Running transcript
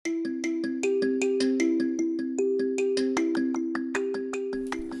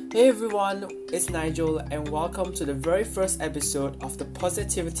Hey everyone, it's Nigel and welcome to the very first episode of the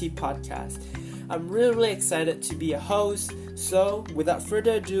Positivity Podcast. I'm really excited to be a host, so without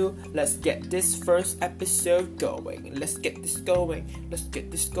further ado, let's get this first episode going. Let's get this going.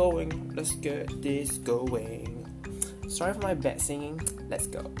 Sorry for my bad singing, let's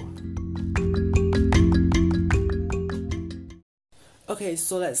go. Okay,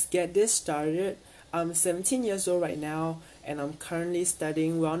 so let's get this started. I'm 17 years old right now and I'm currently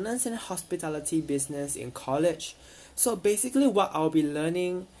studying wellness and hospitality business in college. So basically what I'll be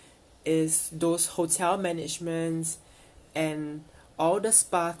learning is those hotel managements and all the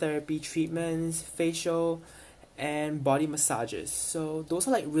spa therapy treatments, facial and body massages. So those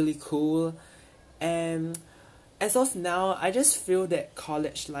are like really cool, and as of now I just feel that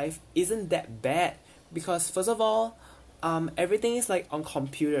college life isn't that bad because first of all, everything is like on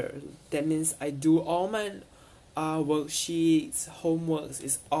computer. That means I do all my worksheets, homeworks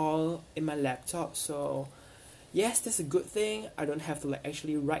is all in my laptop. So yes, that's a good thing. I don't have to like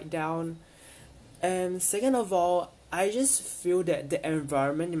actually write down. And second of all, I just feel that the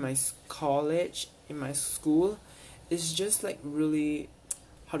environment in my college, in my school, is just like really,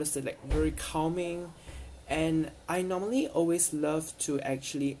 very calming. And I normally always love to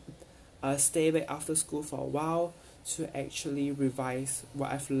actually stay back after school for a while to actually revise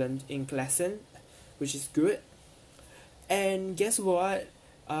what I've learned in lesson, which is good. And guess what?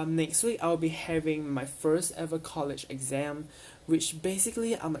 Next week I'll be having my first ever college exam, which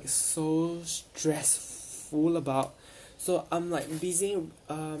basically I'm like so stressful about. So I'm like busy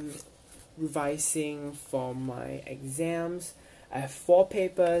revising for my exams. I have 4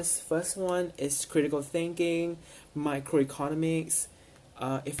 papers. First one is critical thinking, microeconomics,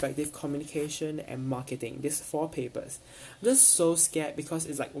 effective communication and marketing. These 4 papers. I'm just so scared because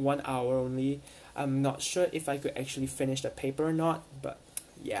it's like 1 hour only. I'm not sure if I could actually finish the paper or not, but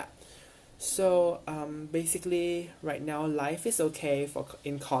yeah. So basically right now life is okay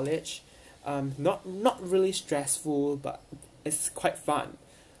in college. Not really stressful, but it's quite fun.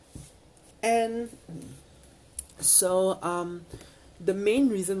 And so the main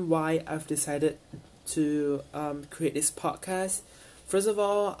reason why I've decided to create this podcast, first of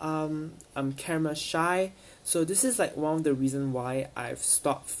all, I'm camera shy, so this is like one of the reasons why I've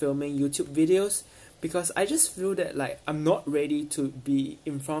stopped filming YouTube videos, because I just feel that like I'm not ready to be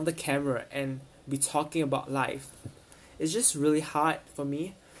in front of the camera and be talking about life. It's just really hard for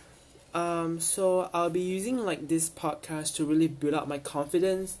me. So I'll be using like this podcast to really build up my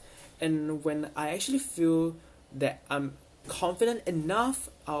confidence, and when I actually feel that I'm confident enough,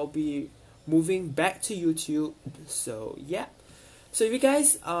 I'll be moving back to YouTube. So yeah. So if you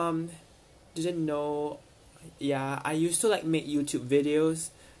guys didn't know, yeah, I used to like make YouTube videos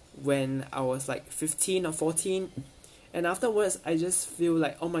when I was like 15 or 14, and afterwards I just feel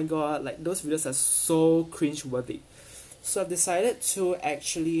like, oh my god, like those videos are so cringe-worthy. So I've decided to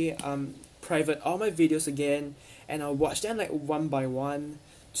actually private all my videos again, and I'll watch them like one by one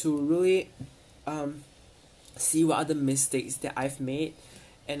to really see what are the mistakes that I've made,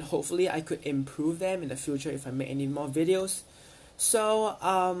 and hopefully I could improve them in the future if I make any more videos. So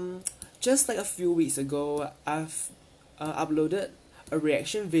just like a few weeks ago, I've uploaded a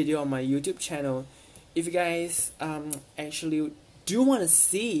reaction video on my YouTube channel. If you guys actually do want to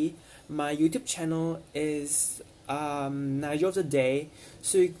see, my YouTube channel is Nigel of the Day,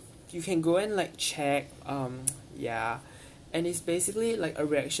 so you can go and like check. Yeah, and it's basically like a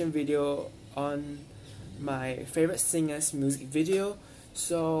reaction video on my favorite singer's music video.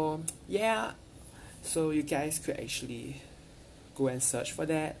 So yeah, so you guys could actually go and search for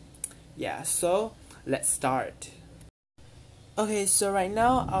that. Yeah, so let's start. Okay, so right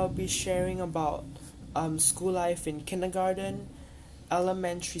now I'll be sharing about school life in kindergarten,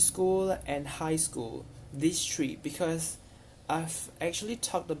 elementary school and high school. These 3, because I've actually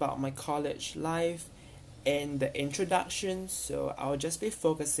talked about my college life in the introduction, so I'll just be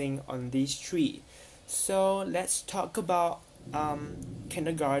focusing on these 3. So let's talk about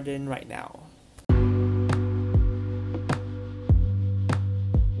kindergarten right now.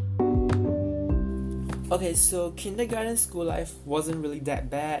 Okay, so kindergarten school life wasn't really that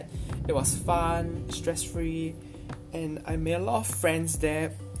bad. It was fun, stress-free, and I made a lot of friends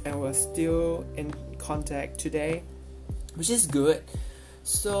there, and we're still in contact today, which is good.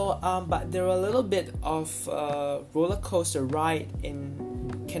 So, but there were a little bit of roller coaster ride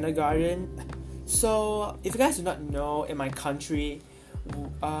in kindergarten. So, if you guys do not know, in my country,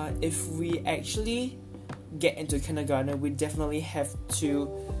 if we actually get into kindergarten, we definitely have to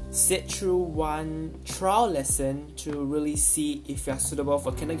sit through one trial lesson to really see if you're suitable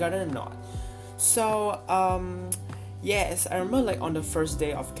for kindergarten or not. So Yes, I remember like on the first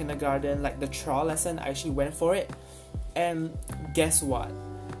day of kindergarten, like the trial lesson, I actually went for it. And guess what?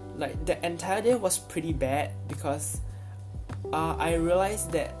 Like the entire day was pretty bad because I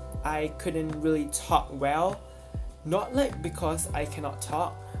realized that I couldn't really talk well. Not like because I cannot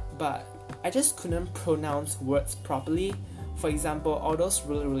talk, but I just couldn't pronounce words properly. For example, all those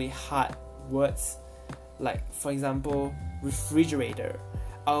really, really hard words, like for example, refrigerator.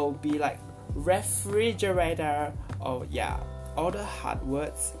 I'll be like refrigerator, or yeah, all the hard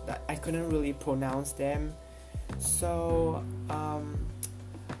words that I couldn't really pronounce them. So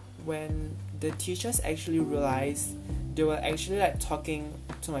when the teachers actually realized, they were actually like talking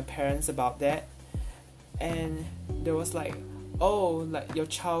to my parents about that, and there was like, oh, like your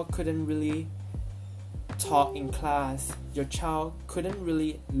child couldn't really talk in class, your child couldn't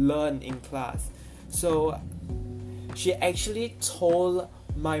really learn in class. So she actually told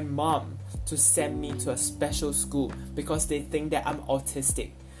my mom to send me to a special school because they think that I'm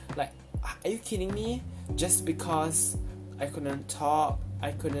autistic. Like, are you kidding me? Just because I couldn't talk,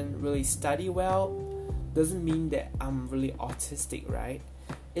 I couldn't really study well, doesn't mean that I'm really autistic, right?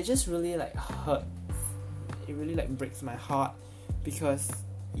 It just really like hurts. It really like breaks my heart because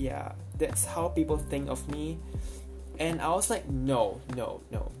yeah, that's how people think of me. And I was like, no,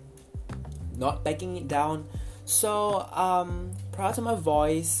 not backing it down. So prior to my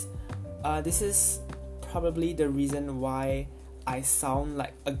voice, this is probably the reason why I sound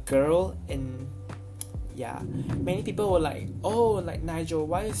like a girl. And yeah, many people were like, oh, like Nigel,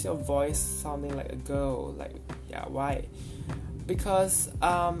 why is your voice sounding like a girl? Like, yeah, why? Because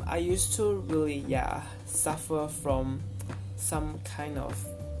I used to really suffer from some kind of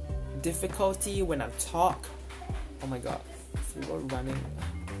difficulty when I talk. Oh my god, people running.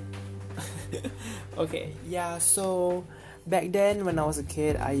 Okay, yeah, so back then when I was a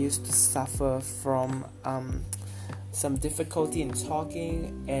kid, I used to suffer from some difficulty in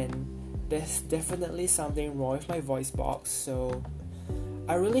talking, and there's definitely something wrong with my voice box. So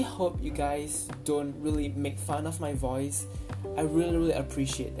I really hope you guys don't really make fun of my voice. I really, really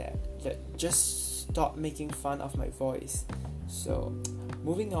appreciate that. Just stop making fun of my voice. So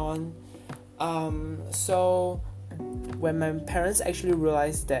moving on. So when my parents actually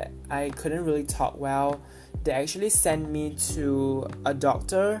realized that I couldn't really talk well, they actually sent me to a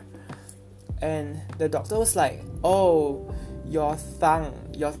doctor, and the doctor was like, oh, your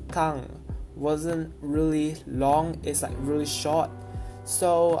tongue wasn't really long, it's like really short.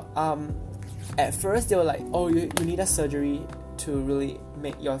 So at first they were like, oh, you need a surgery to really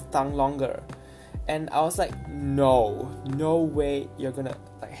make your tongue longer. And I was like, no way you're gonna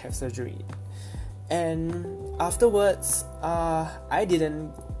like have surgery. And afterwards I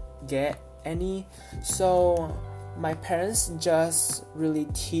didn't get any. So my parents just really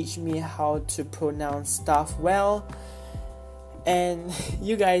teach me how to pronounce stuff well. And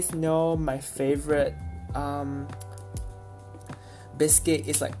you guys know my favorite biscuit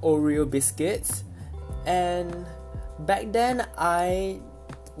is like Oreo biscuits. And back then I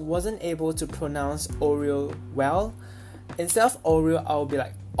wasn't able to pronounce Oreo well. Instead of Oreo, I would be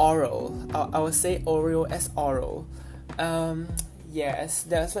like oral. I would say Oreo as oral. Yes,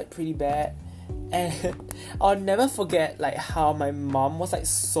 that was like pretty bad. And I'll never forget like how my mom was like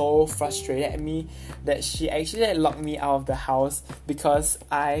so frustrated at me that she actually like locked me out of the house because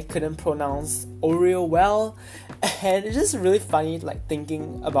I couldn't pronounce Oreo well. And it's just really funny like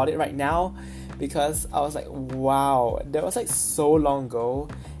thinking about it right now, because I was like, wow, that was like so long ago.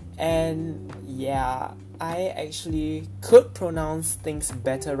 And yeah, I actually could pronounce things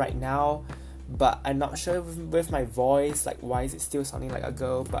better right now, but I'm not sure with my voice, like why is it still sounding like a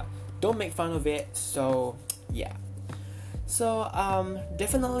girl. But don't make fun of it. So yeah, so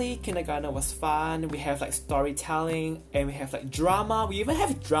definitely kindergarten was fun. We have like storytelling, and we have like drama. We even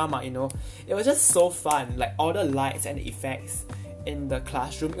have drama, you know. It was just so fun, like all the lights and the effects in the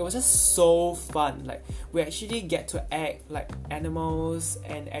classroom. It was just so fun. Like we actually get to act like animals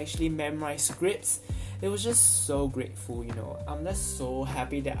and actually memorize scripts. It was just so grateful, you know. I'm just so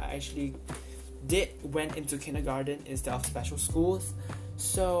happy that I actually went into kindergarten instead of special schools.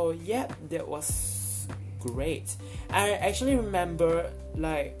 So yeah, that was great. I actually remember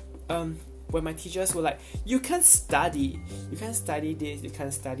like when my teachers were like, you can't study this, you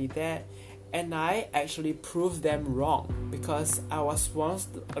can't study that. And I actually proved them wrong, because I was one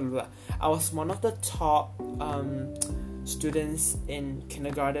of the top students in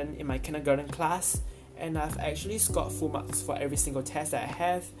kindergarten, in my kindergarten class, and I've actually scored full marks for every single test that I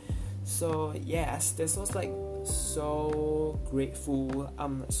have. So yes, this was like so grateful.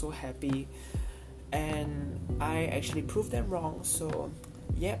 I'm so happy, and I actually proved them wrong. So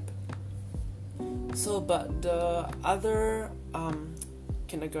yep. So, but the other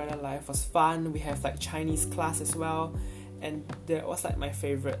kindergarten life was fun. We have like Chinese class as well, and that was like my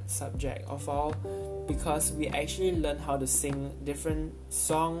favorite subject of all, because we actually learned how to sing different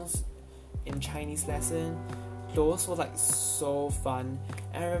songs in Chinese lesson. Those were like so fun.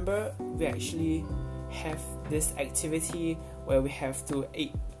 And I remember we actually have this activity where we have to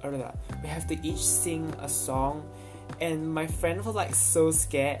each sing a song, and my friend was like so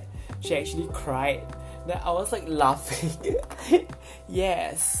scared. She actually cried. That I was like laughing.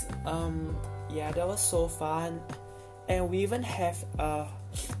 Yes. Yeah, that was so fun. And we even have a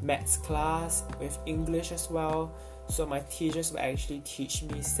maths class with English as well. So my teachers will actually teach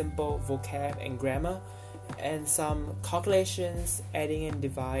me simple vocab and grammar, and some calculations, adding and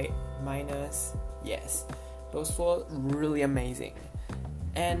divide, minus. Yes, those were really amazing.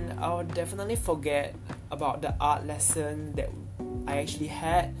 And I'll definitely forget about the art lesson that I actually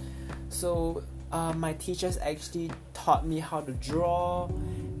had. So my teachers actually taught me how to draw,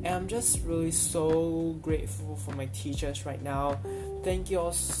 and I'm just really so grateful for my teachers right now. Thank you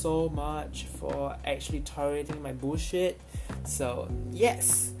all so much for actually tolerating my bullshit. So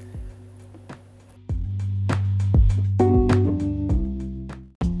yes.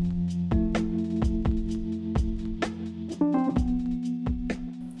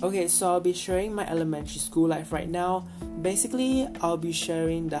 Okay, so I'll be sharing my elementary school life right now. Basically, I'll be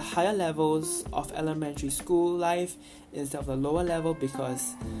sharing the higher levels of elementary school life instead of the lower level,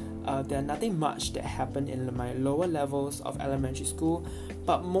 because there's nothing much that happened in my lower levels of elementary school.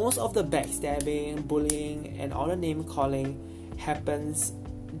 But most of the backstabbing, bullying, and all the name calling happens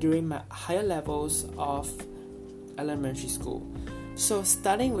during my higher levels of elementary school. So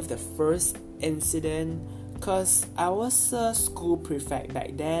starting with the first incident, because I was a school prefect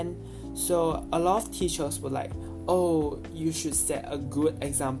back then, so a lot of teachers were like, oh, you should set a good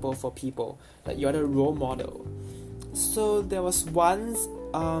example for people, like you're the role model. So there was once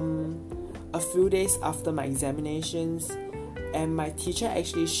a few days after my examinations, and my teacher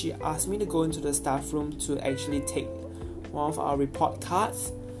actually, she asked me to go into the staff room to actually take one of our report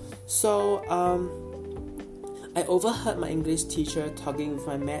cards. So I overheard my English teacher talking with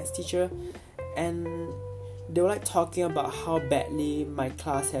my maths teacher, and they were like talking about how badly my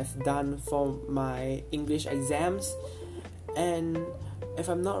class have done for my English exams. And if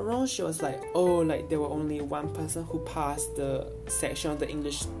I'm not wrong, she was like, oh, like there were only one person who passed the section of the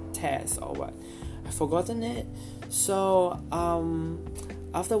English test or what. I've forgotten it. So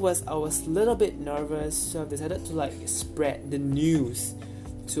afterwards I was a little bit nervous, so I decided to like spread the news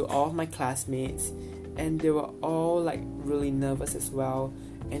to all of my classmates, and they were all like really nervous as well,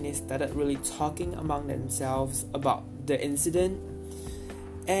 and they started really talking among themselves about the incident.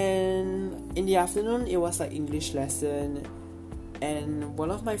 And in the afternoon, it was like English lesson, and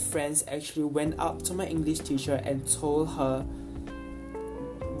one of my friends actually went up to my English teacher and told her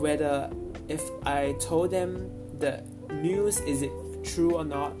whether if I told them the news, is it true or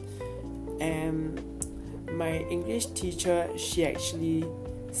not. And my English teacher, she actually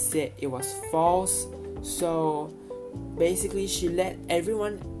said it was false. So basically she let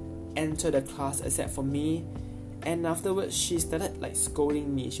everyone enter the class except for me, and afterwards she started like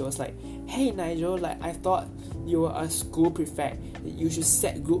scolding me. She was like, hey Nigel, like I thought you were a school prefect, you should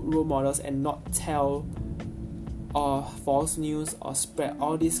set good role models and not tell or false news or spread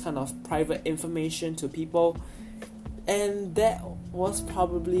all this kind of private information to people. And that was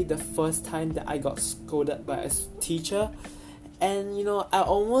probably the first time that I got scolded by a teacher. And you know, I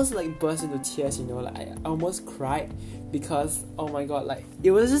almost like burst into tears, you know, like I almost cried, because oh my god, like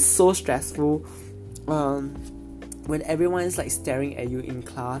it was just so stressful when everyone is like staring at you in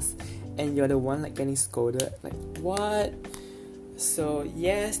class and you're the one like getting scolded, like what? So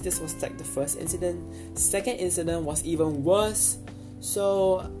yes, this was like the first incident. Second incident was even worse.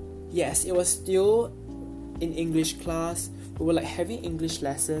 So yes, it was still in English class. We were like having English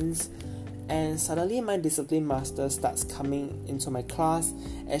lessons, and suddenly my discipline master starts coming into my class,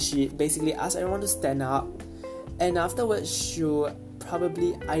 and she basically asks everyone to stand up, and afterwards she'll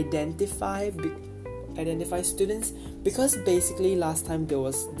probably identify students, because basically last time there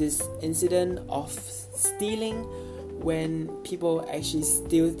was this incident of stealing, when people actually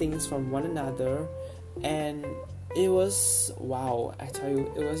steal things from one another, and it was, wow, I tell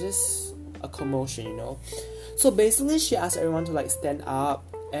you, it was just a commotion, you know. So basically she asked everyone to like stand up,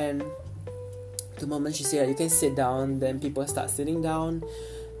 and the moment she said you can sit down, then people start sitting down.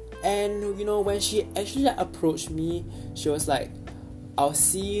 And you know, when she actually like approached me, she was like, I'll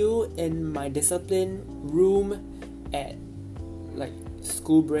see you in my discipline room at like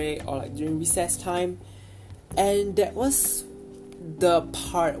school break or like during recess time. And that was the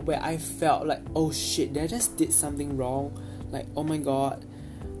part where I felt like, oh shit, did I just did something wrong? Like, oh my god.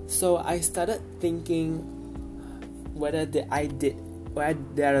 So I started thinking whether did I do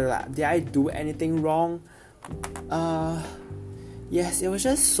anything wrong. Yes, it was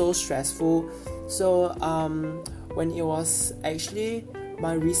just so stressful. So when it was actually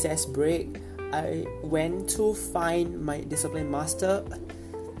my recess break, I went to find my discipline master,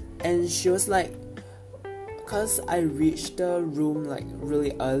 and she was like, cause I reached the room like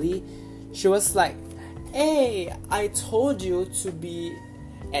really early, she was like, hey, I told you to be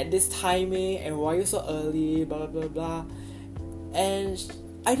at this timing, and why you so early, blah blah blah blah. And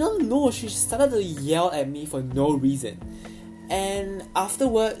I don't know, she started to yell at me for no reason. And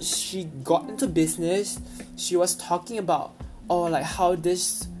afterwards, she got into business. She was talking about, like how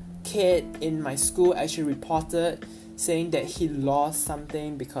this kid in my school actually reported, saying that he lost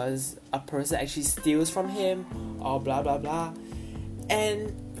something because a person actually steals from him, or blah blah blah.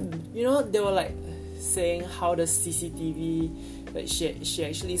 And they were like saying how the CCTV, like she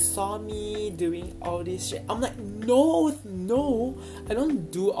actually saw me doing all this shit. I'm like, no, I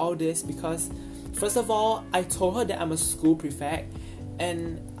don't do all this, because first of all, I told her that I'm a school prefect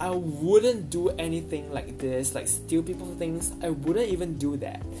and I wouldn't do anything like this, like steal people's things. I wouldn't even do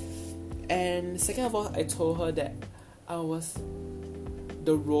that. And second of all, I told her that I was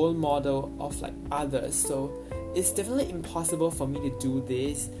the role model of like others, so it's definitely impossible for me to do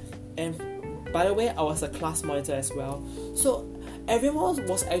this. And by the way, I was a class monitor as well, so everyone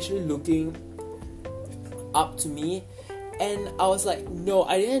was actually looking up to me, and I was like, no,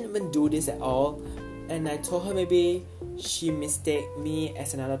 I didn't even do this at all. And I told her maybe she mistaked me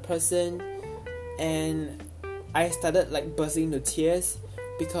as another person, and I started like bursting into tears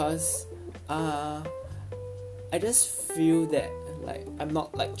because I just feel that like I'm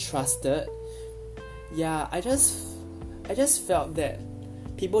not like trusted. Yeah, I just felt that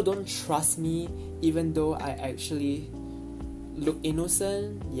people don't trust me even though I actually look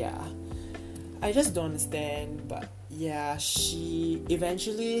innocent. Yeah, I just don't understand. But yeah, she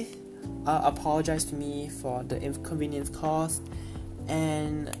eventually apologized to me for the inconvenience caused.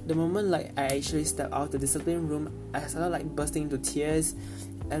 And the moment like I actually stepped out of the discipline room, I started like bursting into tears,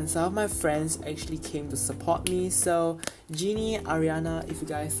 and some of my friends actually came to support me. So Jeannie, Ariana, if you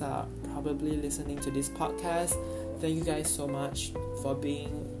guys are probably listening to this podcast, thank you guys so much for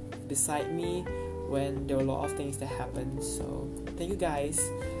being beside me when there were a lot of things that happened. So thank you guys.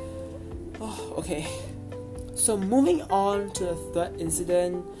 Okay, so moving on to the third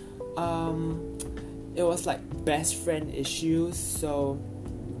incident, it was like best friend issues. So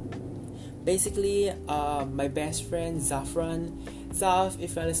basically, my best friend Zafran,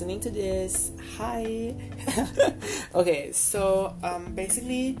 if you're listening to this, hi. Okay, so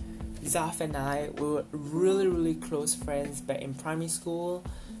basically Zaf and I, we were really really close friends back in primary school,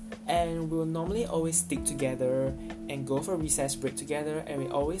 and we will normally always stick together and go for recess break together, and we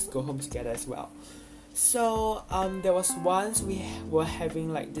always go home together as well. So there was once we were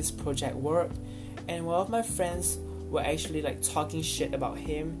having like this project work, and one of my friends were actually like talking shit about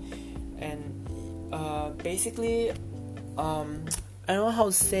him, and basically I don't know how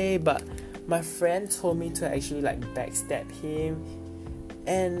to say, but my friend told me to actually like backstab him,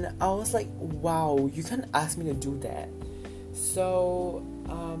 and I was like, wow, you can't ask me to do that. So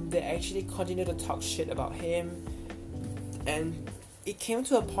they actually continued to talk shit about him, and it came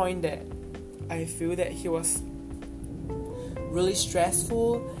to a point that I feel that he was really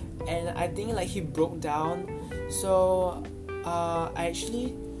stressful, and I think like he broke down. So I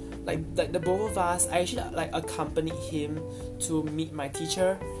actually like the both of us, I actually like accompanied him to meet my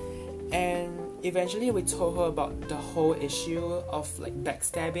teacher, and eventually we told her about the whole issue of like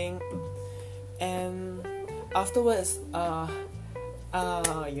backstabbing. And afterwards, my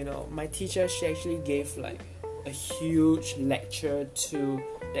teacher, she actually gave like a huge lecture to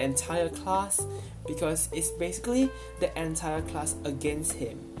the entire class, because it's basically the entire class against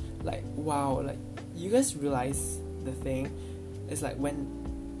him. Like, wow, like you guys realize the thing is like,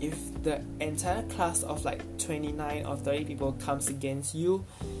 if the entire class of like 29 or 30 people comes against you,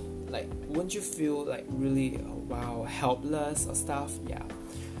 like wouldn't you feel like really helpless or stuff? Yeah.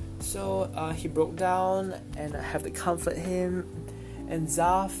 So he broke down, and I have to comfort him. And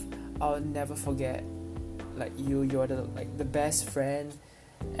Zaf, I'll never forget, like you're the best friend,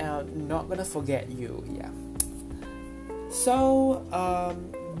 and I'm not gonna forget you. Yeah. So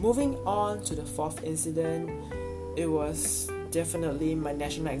moving on to the fourth incident, it was definitely my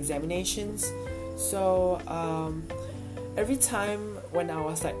national examinations. So every time when I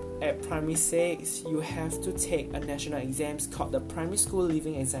was like at primary 6, you have to take a national exams called the Primary School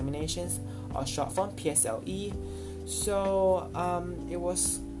Leaving Examinations, or short form PSLE. So it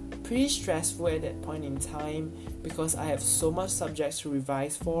was pretty stressful at that point in time because I have so much subjects to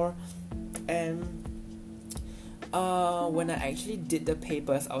revise for. And when I actually did the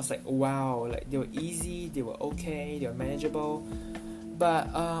papers, I was like, wow, like they were easy, they were okay, they were manageable.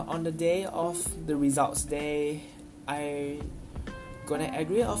 But on the day of the results day, I got an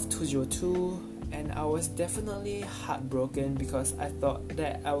aggregate of 202, and I was definitely heartbroken because I thought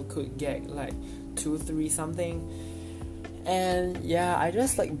that I could get like 2-3 something. And yeah, I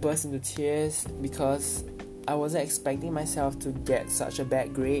just like burst into tears because I wasn't expecting myself to get such a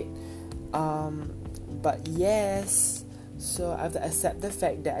bad grade. But yes, so I have to accept the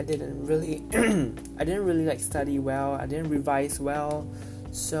fact that I didn't really like study well, I didn't revise well.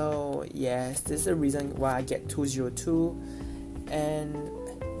 So yes, this is the reason why I get 202. And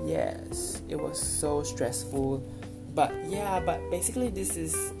yes, it was so stressful. But basically this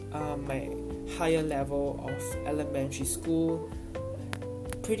is my higher level of elementary school.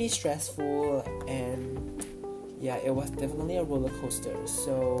 Pretty stressful, and yeah, it was definitely a roller coaster.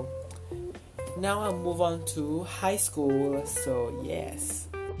 So now I'll move on to high school. So yes.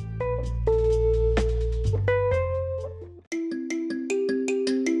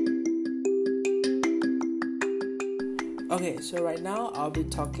 Okay, so right now I'll be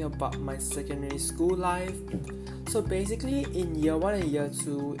talking about my secondary school life. So basically in year 1 and year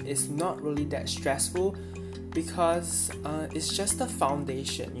 2, it's not really that stressful because it's just the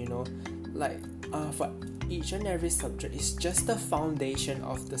foundation, like for each and every subject, it's just the foundation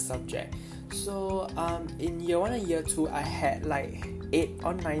of the subject. So in year 1 and year 2, I had like 8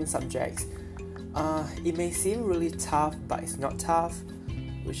 or 9 subjects. It may seem really tough, but it's not tough,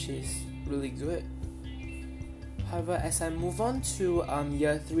 which is really good. However, as I move on to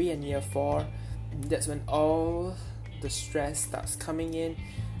year 3 and year 4, that's when all the stress starts coming in.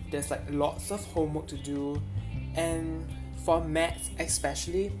 There's like lots of homework to do, and for maths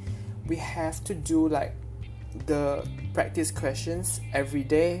especially, we have to do like the practice questions every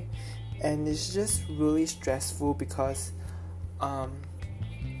day, and it's just really stressful because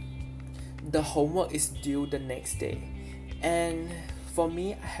the homework is due the next day. And for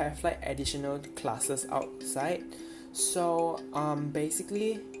me, I have like additional classes outside, so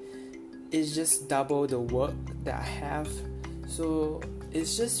basically it's just double the work that I have. So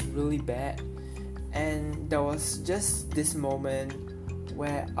it's just really bad. And there was just this moment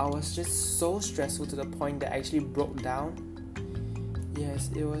where I was just so stressful to the point that I actually broke down. Yes,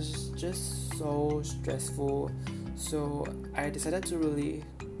 it was just so stressful. So I decided to really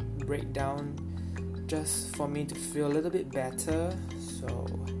break down just for me to feel a little bit better. So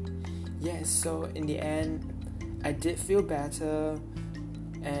yes, so in the end, I did feel better,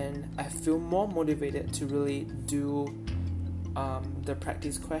 and I feel more motivated to really do the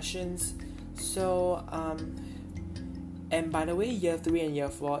practice questions. So and by the way, year 3 and year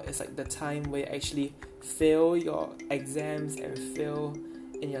 4 is like the time where you actually fail your exams and fail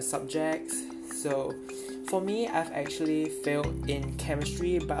in your subjects. So for me, I've actually failed in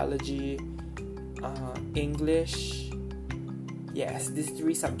chemistry, biology, English. Yes, these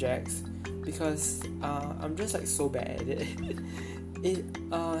 3 subjects because I'm just like so bad at it.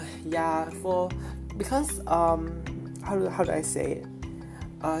 How do I say it?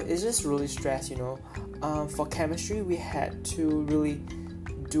 It's just really stress, For chemistry, we had to really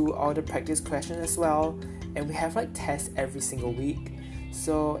do all the practice questions as well, and we have like tests every single week.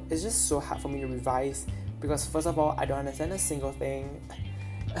 So it's just so hard for me to revise because first of all, I don't understand a single thing.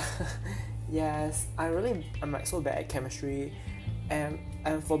 Yes, I'm like so bad at chemistry, and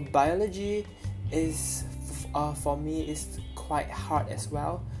for biology is for me is quite hard as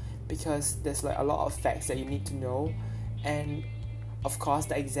well because there's like a lot of facts that you need to know, and of course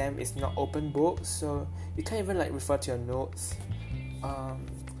the exam is not open book, so you can't even like refer to your notes.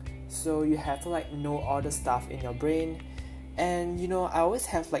 So you have to like know all the stuff in your brain, and I always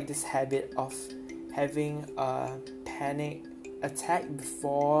have like this habit of having a panic attack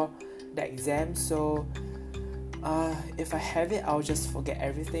before the exam. So if I have it, I'll just forget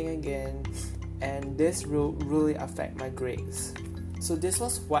everything again, and this will really affect my grades. So this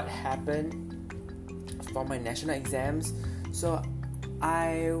was what happened for my national exams. So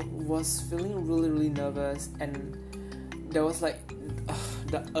I was feeling really nervous, and there was like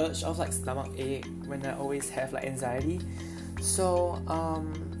the urge of like stomach ache when I always have like anxiety. So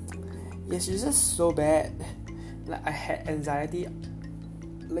yes, it's just so bad. Like I had anxiety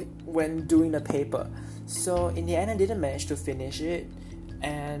like when doing the paper. So in the end, I didn't manage to finish it,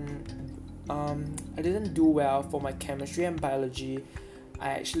 and I didn't do well for my chemistry and biology. I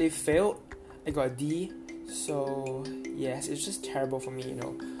actually failed. I got a D. So yes, it's just terrible for me.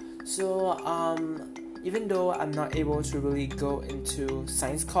 So even though I'm not able to really go into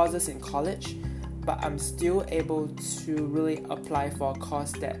science courses in college, but I'm still able to really apply for a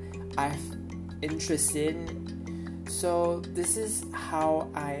course that I've interest in. So this is how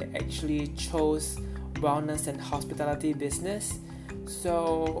I actually chose wellness and hospitality business.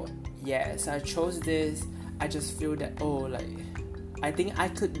 So yes, I chose this. I just feel that I think I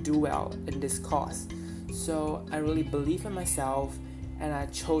could do well in this course. So I really believe in myself and I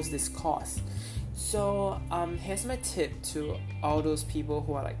chose this course. So here's my tip to all those people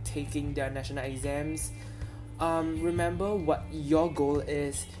who are like taking their national exams. Remember what your goal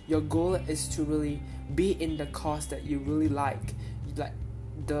is. Your goal is to really be in the course that you really like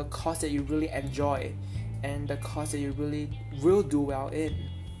the course that you really enjoy, and the course that you really will do well in.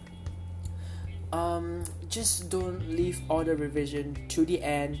 Just don't leave all the revision to the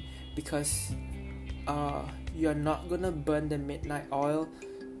end, because you're not gonna burn the midnight oil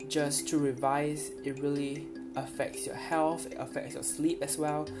just to revise. It really affects your health, it affects your sleep as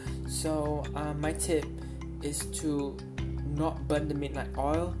well. So my tip is to not burn the midnight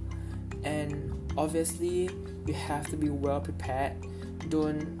oil, and obviously you have to be well prepared.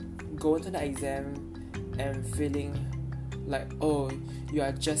 Don't go into the exam and feeling like you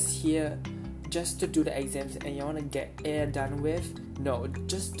are just here just to do the exams and you want to get it done with. No,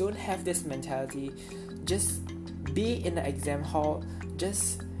 just don't have this mentality. Just be in the exam hall.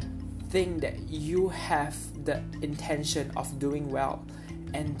 Just think that you have the intention of doing well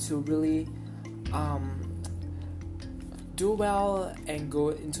and to really do well and go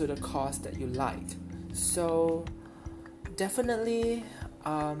into the course that you like. So definitely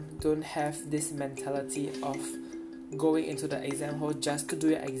don't have this mentality of going into the exam hall just to do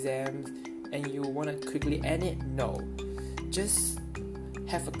your exams and you want to quickly end it. No, just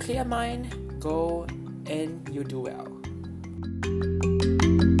have a clear mind, go and you do well.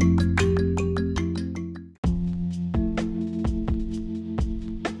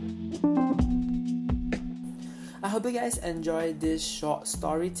 I hope you guys enjoyed this short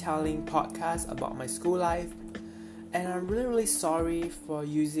storytelling podcast about my school life, and I'm really sorry for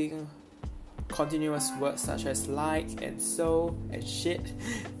using continuous words such as like and so and shit.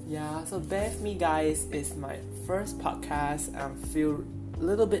 Yeah, so bear with me guys, it's my first podcast. I feel a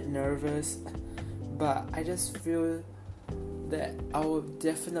little bit nervous, but I just feel that I will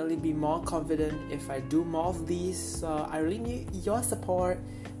definitely be more confident if I do more of these. So I really need your support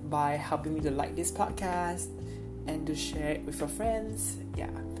by helping me to like this podcast and to share it with your friends. Yeah,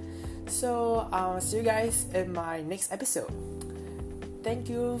 so I'll see you guys in my next episode. Thank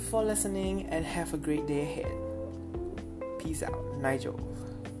you for listening and have a great day ahead. Peace out. Nigel.